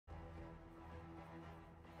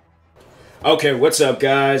Okay, what's up,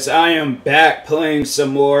 guys? I am back playing some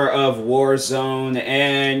more of Warzone,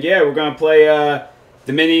 and yeah, we're gonna play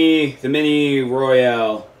the mini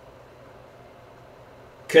royale.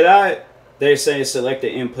 Could I? They're saying select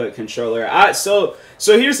the input controller. So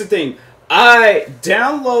here's the thing. I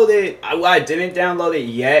downloaded. I didn't download it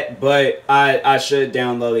yet, but I should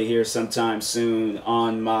download it here sometime soon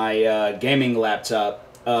on my gaming laptop.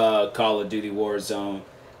 Call of Duty Warzone.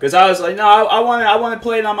 Because I was like, no, I want to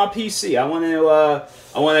play it on my PC.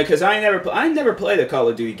 Because I ain't never played a Call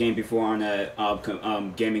of Duty game before on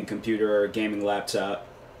a gaming computer or gaming laptop.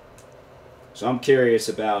 So I'm curious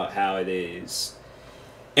about how it is.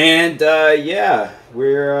 And yeah,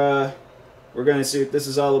 we're gonna see what this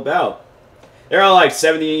is all about. There are like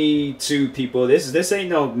 72 people. This ain't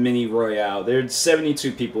no mini royale. There's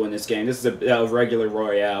 72 people in this game. This is a regular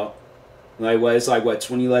royale. Like what? It's like what,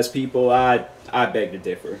 20 less people? I beg to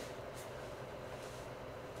differ.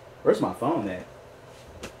 Where's my phone at?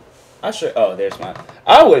 Oh, there's my.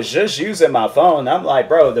 I was just using my phone. I'm like,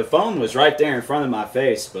 bro, the phone was right there in front of my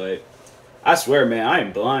face, but I swear, man, I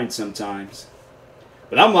am blind sometimes.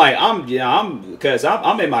 But I'm like, because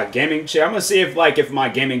I'm in my gaming chair. I'm gonna see if my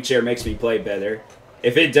gaming chair makes me play better.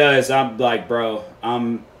 If it does, I'm like, bro,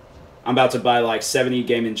 I'm about to buy like 70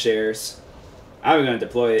 gaming chairs. I'm gonna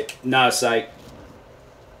deploy it. Nah, psych.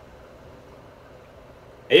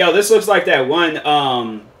 Hey, yo, this looks like that one,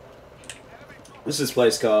 what's this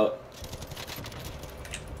place called?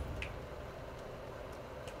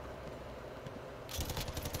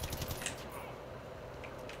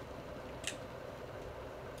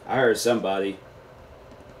 I heard somebody.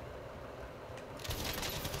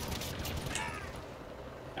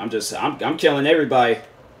 I'm killing everybody.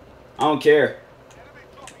 I don't care.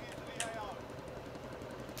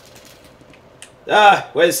 Ah,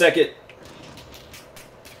 wait a second.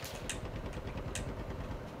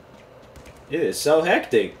 It is so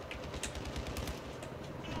hectic.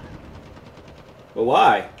 But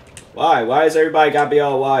why? Why? Why is everybody gotta be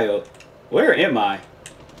all wild? Where am I?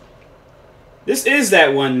 This is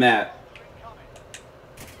that one map.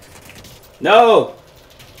 No!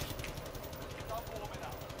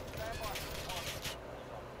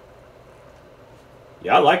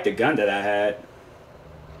 Yeah, I like the gun that I had.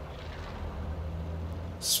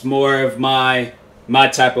 It's more of my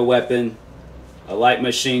type of weapon. A light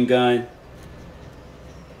machine gun.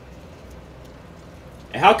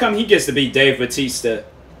 And how come he gets to be Dave Bautista?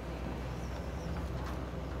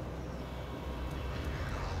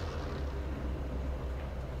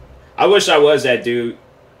 I wish I was that dude.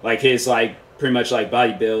 Like his, like, pretty much like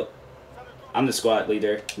body build. I'm the squad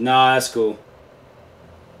leader. Nah, that's cool.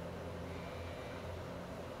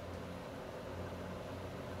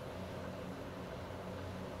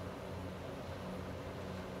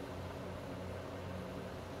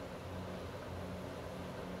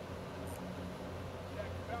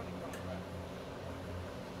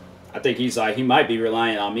 I think he's like, he might be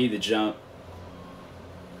relying on me to jump.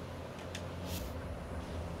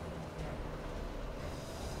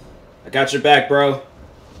 I got your back, bro.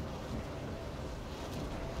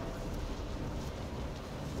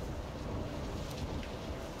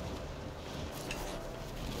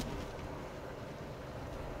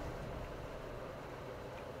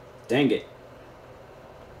 Dang it.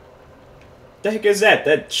 The heck is that?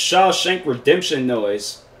 That Shawshank Redemption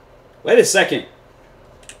noise. Wait a second.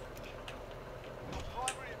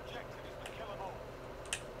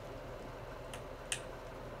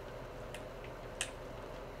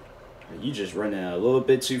 You just running a little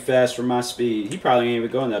bit too fast for my speed. He probably ain't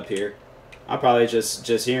even going up here. I'm probably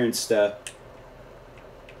just hearing stuff.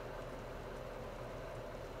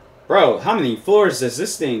 Bro, how many floors does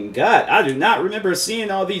this thing got? I do not remember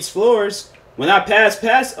seeing all these floors when I passed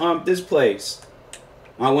past this place.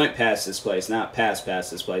 I went past this place, not past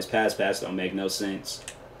this place. Past don't make no sense.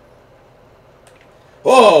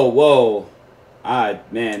 Whoa, whoa.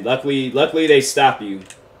 Man, luckily they stop you.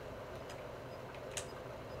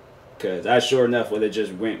 Cause I sure enough would have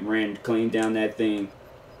just ran clean down that thing.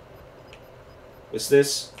 What's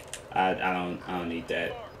this? I don't need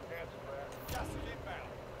that.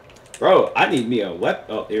 Bro, I need me a weapon.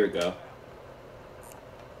 Oh, here we go.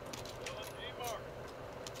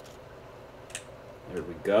 There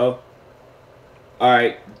we go.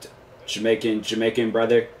 Alright. Jamaican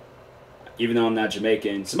brother. Even though I'm not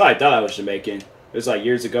Jamaican. Somebody thought I was Jamaican. It was like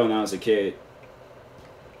years ago when I was a kid.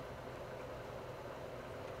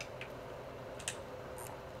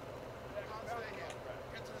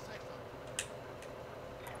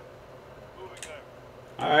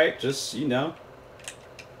 Alright, just, you know.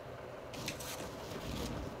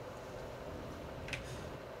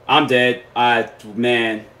 I'm dead.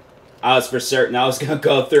 Man. I was for certain I was going to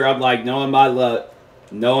go through. I'm like, knowing my luck.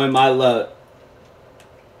 Knowing my luck.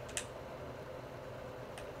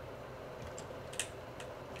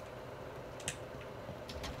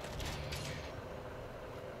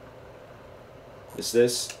 What's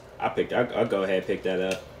this? I'll go ahead and pick that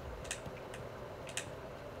up.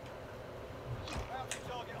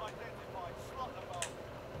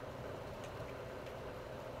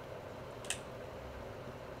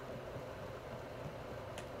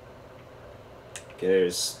 Okay,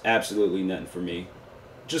 there's absolutely nothing for me.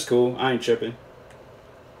 Just cool. I ain't tripping.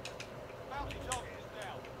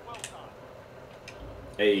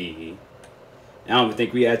 Hey. I don't even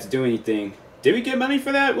think we had to do anything. Did we get money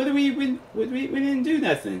for that? What did we didn't do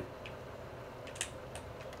nothing.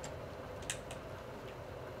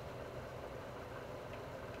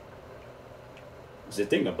 Is the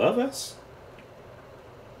thing above us?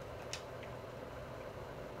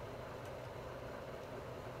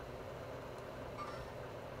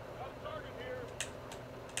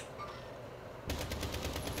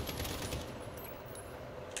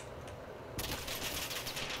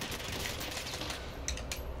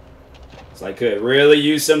 So I could really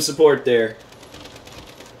use some support there.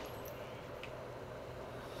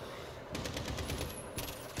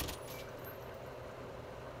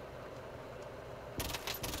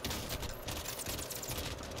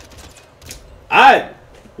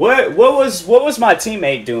 What was my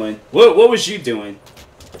teammate doing? What was you doing?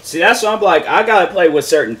 See, that's what I'm like. I gotta play with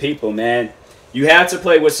certain people, man. You have to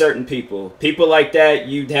play with certain people. People like that,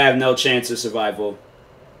 you'd have no chance of survival.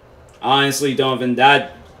 Honestly, don't even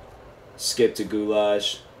that. Skip to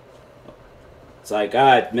goulash. It's like,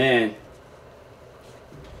 God, man.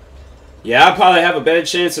 Yeah, I'll probably have a better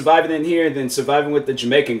chance surviving in here than surviving with the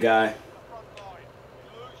Jamaican guy.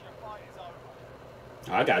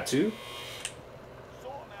 Oh, I got two.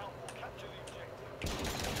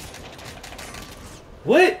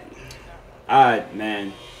 What? Alright,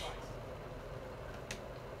 man.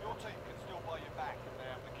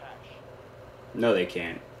 No, they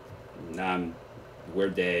can't. Nah, we're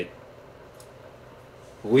dead.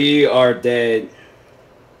 We are dead.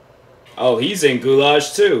 Oh, he's in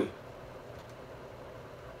goulash too.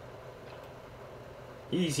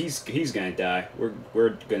 He's gonna die.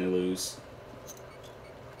 We're gonna lose.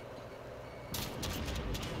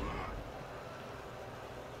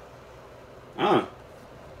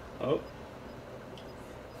 Oh.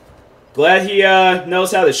 Glad he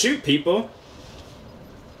knows how to shoot people.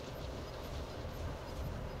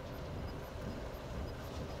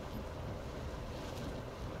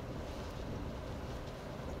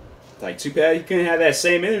 Like, too bad he couldn't have that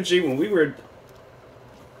same energy when we were...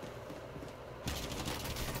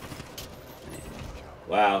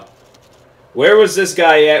 Wow. Where was this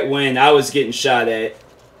guy at when I was getting shot at?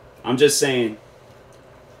 I'm just saying.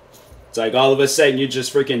 It's like all of a sudden you're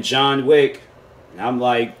just freaking John Wick. And I'm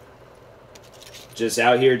like... just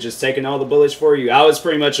out here just taking all the bullets for you. I was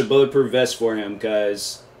pretty much a bulletproof vest for him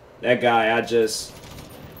because... that guy, I just...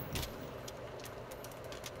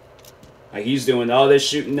 like, he's doing all this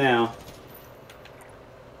shooting now.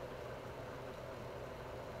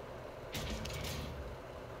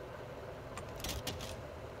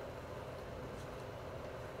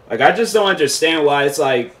 Like, I just don't understand why it's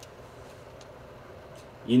like,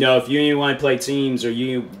 you know, if you didn't want to play teams, or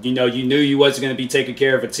you knew you wasn't going to be taking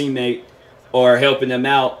care of a teammate or helping them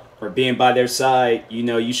out or being by their side, you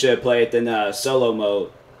know, you should play it in solo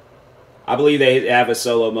mode. I believe they have a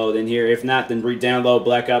solo mode in here. If not, then re-download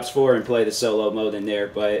Black Ops 4 and play the solo mode in there.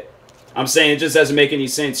 But I'm saying it just doesn't make any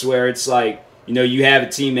sense where it's like, you know, you have a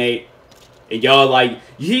teammate and y'all like,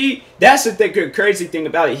 that's the crazy thing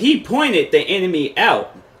about it. He pointed the enemy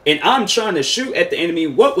out and I'm trying to shoot at the enemy.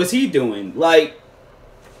 What was he doing? Like,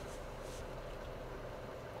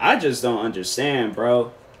 I just don't understand,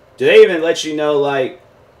 bro. Do they even let you know, like,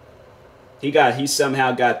 he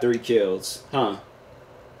somehow got 3 kills? Huh?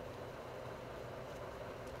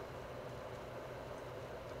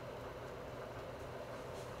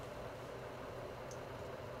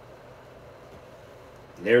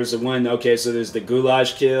 There's the one, okay, so there's the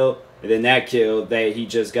goulash kill, and then that kill that he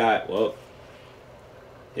just got. Well,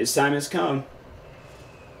 his time has come.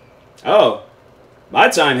 Oh, my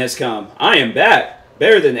time has come. I am back.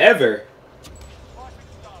 Better than ever.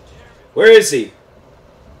 Where is he?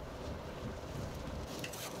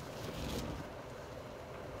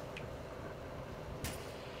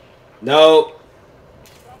 No.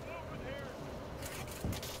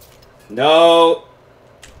 No.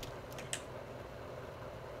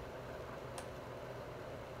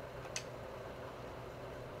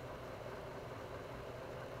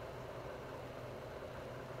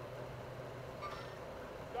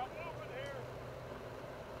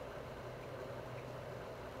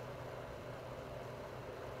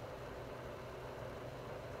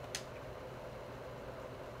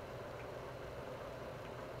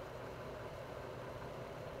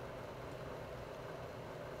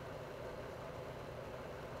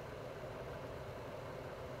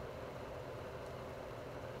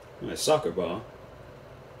 A soccer ball.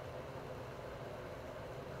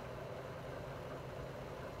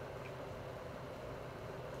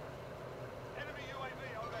 Enemy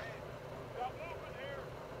UAV overhead. Got movement here.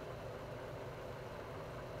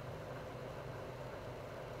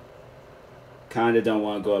 Kinda don't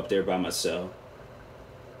want to go up there by myself.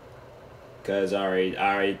 Cause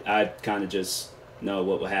I kind of just know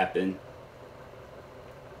what will happen.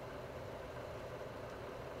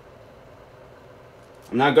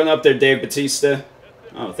 I'm not going up there, Dave Bautista.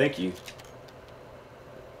 Oh, thank you.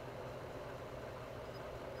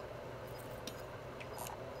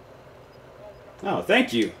 Oh,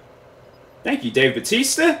 thank you. Thank you, Dave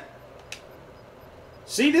Bautista.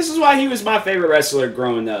 See, this is why he was my favorite wrestler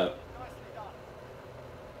growing up. Nicely done.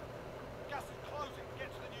 Gas is closing.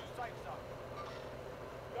 Get to the new safe zone.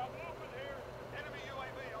 Got movement here. Enemy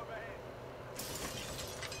UAV overhead.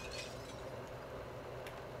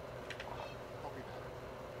 Copy that.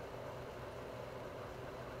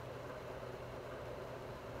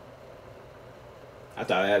 I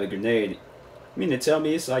thought I had a grenade. You mean to tell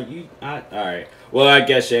me it's like you... Alright. Well, I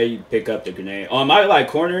guess, yeah, you pick up the grenade. Oh, am I, like,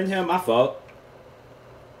 cornering him? My fault.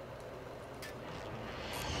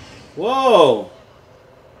 Whoa!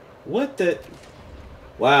 What the...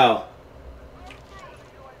 Wow.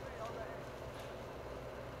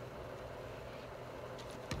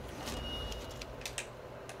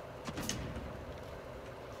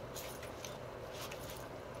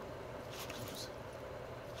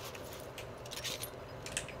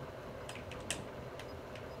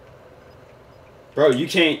 Bro, you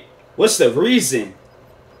can't... What's the reason?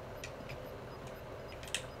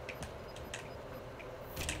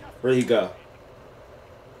 Where'd he go?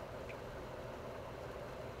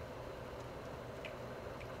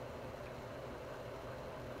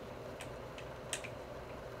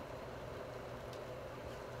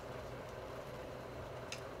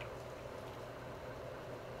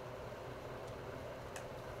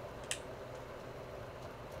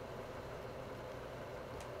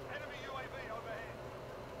 Enemy UAV overhead.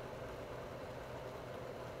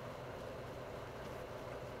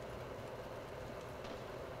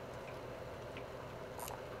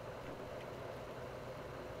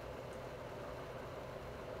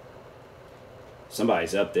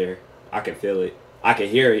 Somebody's up there. I can feel it. I can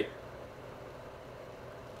hear it.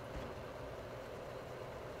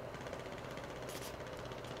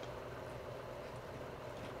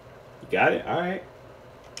 You got it? Alright.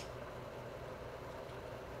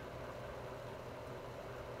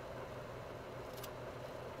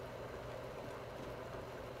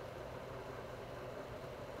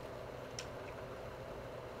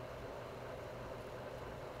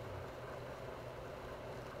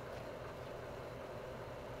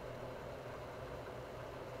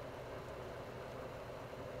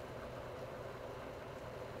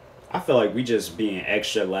 I feel like we just being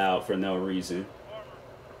extra loud for no reason.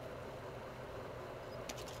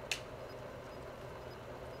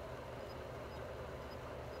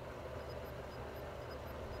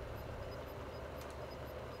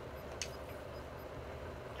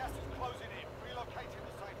 Gas is closing in. Relocating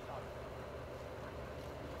the safe zone.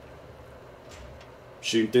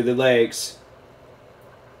 Shooting through the legs.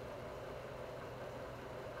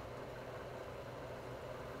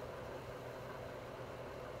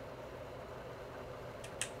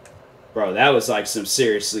 Bro, that was like some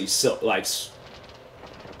seriously that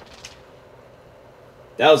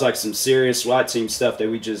was like some serious SWAT team stuff that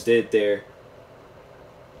we just did there.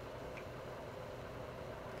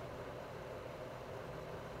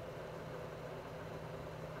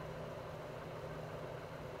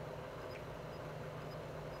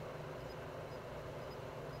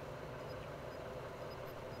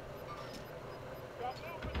 Got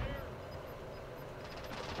movement here.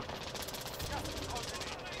 Gas is closing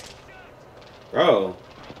in. Bro.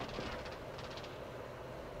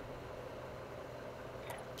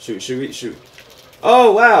 Shoot.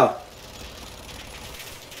 Oh, wow.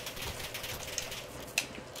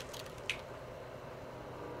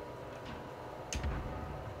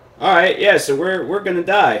 Alright, yeah, so we're gonna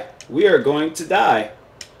die. We are going to die.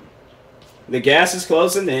 The gas is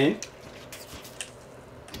closing in.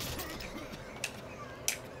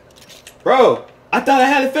 Bro, I thought I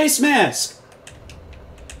had a face mask.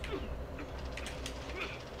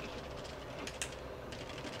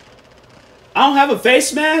 I don't have a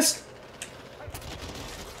face mask?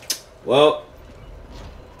 Well.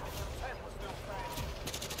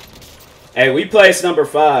 Hey, we placed number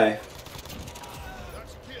 5.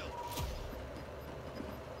 That's a kill.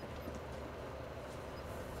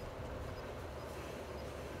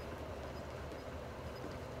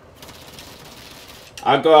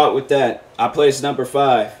 I'll go out with that. I placed number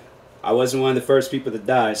 5. I wasn't one of the first people to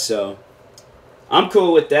die, so I'm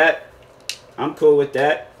cool with that. I'm cool with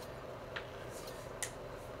that.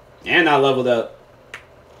 And I leveled up.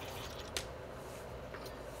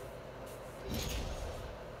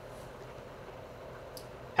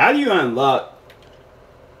 How do you unlock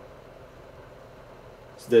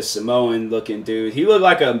this Samoan looking dude? He looked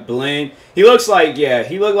like a blend. He looks like, yeah,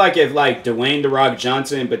 he looked like if like Dwayne "The Rock"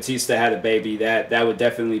 Johnson and Batista had a baby. That would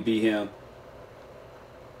definitely be him.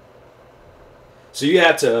 So you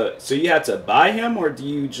have to buy him, or do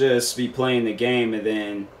you just be playing the game and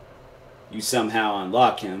then you somehow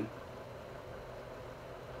unlock him?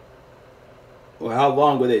 Well, how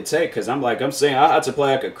long would it take? Because I'm saying I have to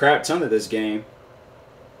play like a crap ton of this game.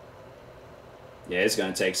 Yeah, it's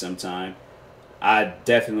gonna take some time. I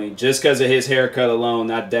definitely, just because of his haircut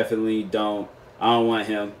alone, I don't want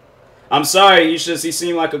him. I'm sorry, he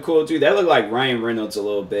seemed like a cool dude. That looked like Ryan Reynolds a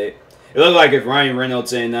little bit. It looked like if Ryan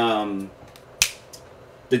Reynolds and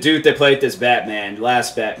the dude that played this Batman,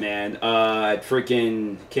 last Batman,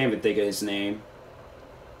 freaking can't even think of his name.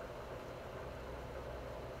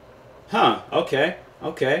 Huh, okay,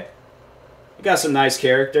 okay. You got some nice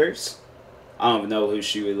characters. I don't know who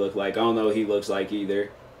she would look like. I don't know who he looks like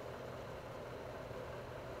either.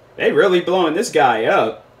 They really blowing this guy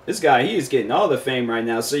up. This guy, he is getting all the fame right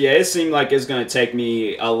now. So yeah, it seemed like it's going to take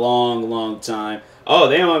me a long, long time. Oh,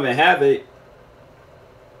 they don't even have it.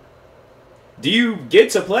 Do you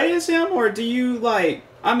get to play as him, or do you like,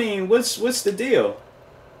 I mean, what's the deal?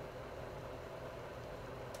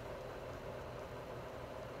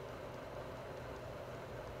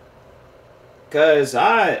 Cause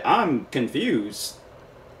I'm confused.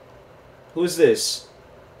 Who's this?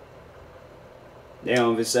 They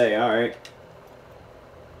don't even say, alright.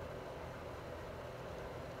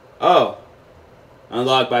 Oh.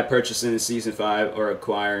 Unlocked by purchasing in Season 5 or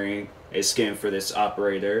acquiring a skin for this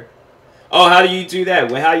operator. Oh, how do you do that?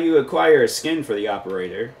 Well, how do you acquire a skin for the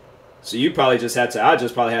operator? So you probably just had to, I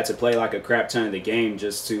just probably had to play like a crap ton of the game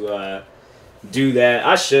just to do that.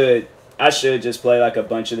 I should just play like a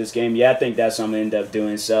bunch of this game. Yeah, I think that's what I'm going to end up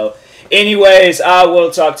doing. So anyways, I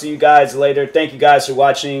will talk to you guys later. Thank you guys for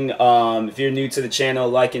watching. If you're new to the channel,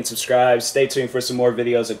 like and subscribe. Stay tuned for some more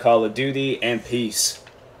videos of Call of Duty, and peace.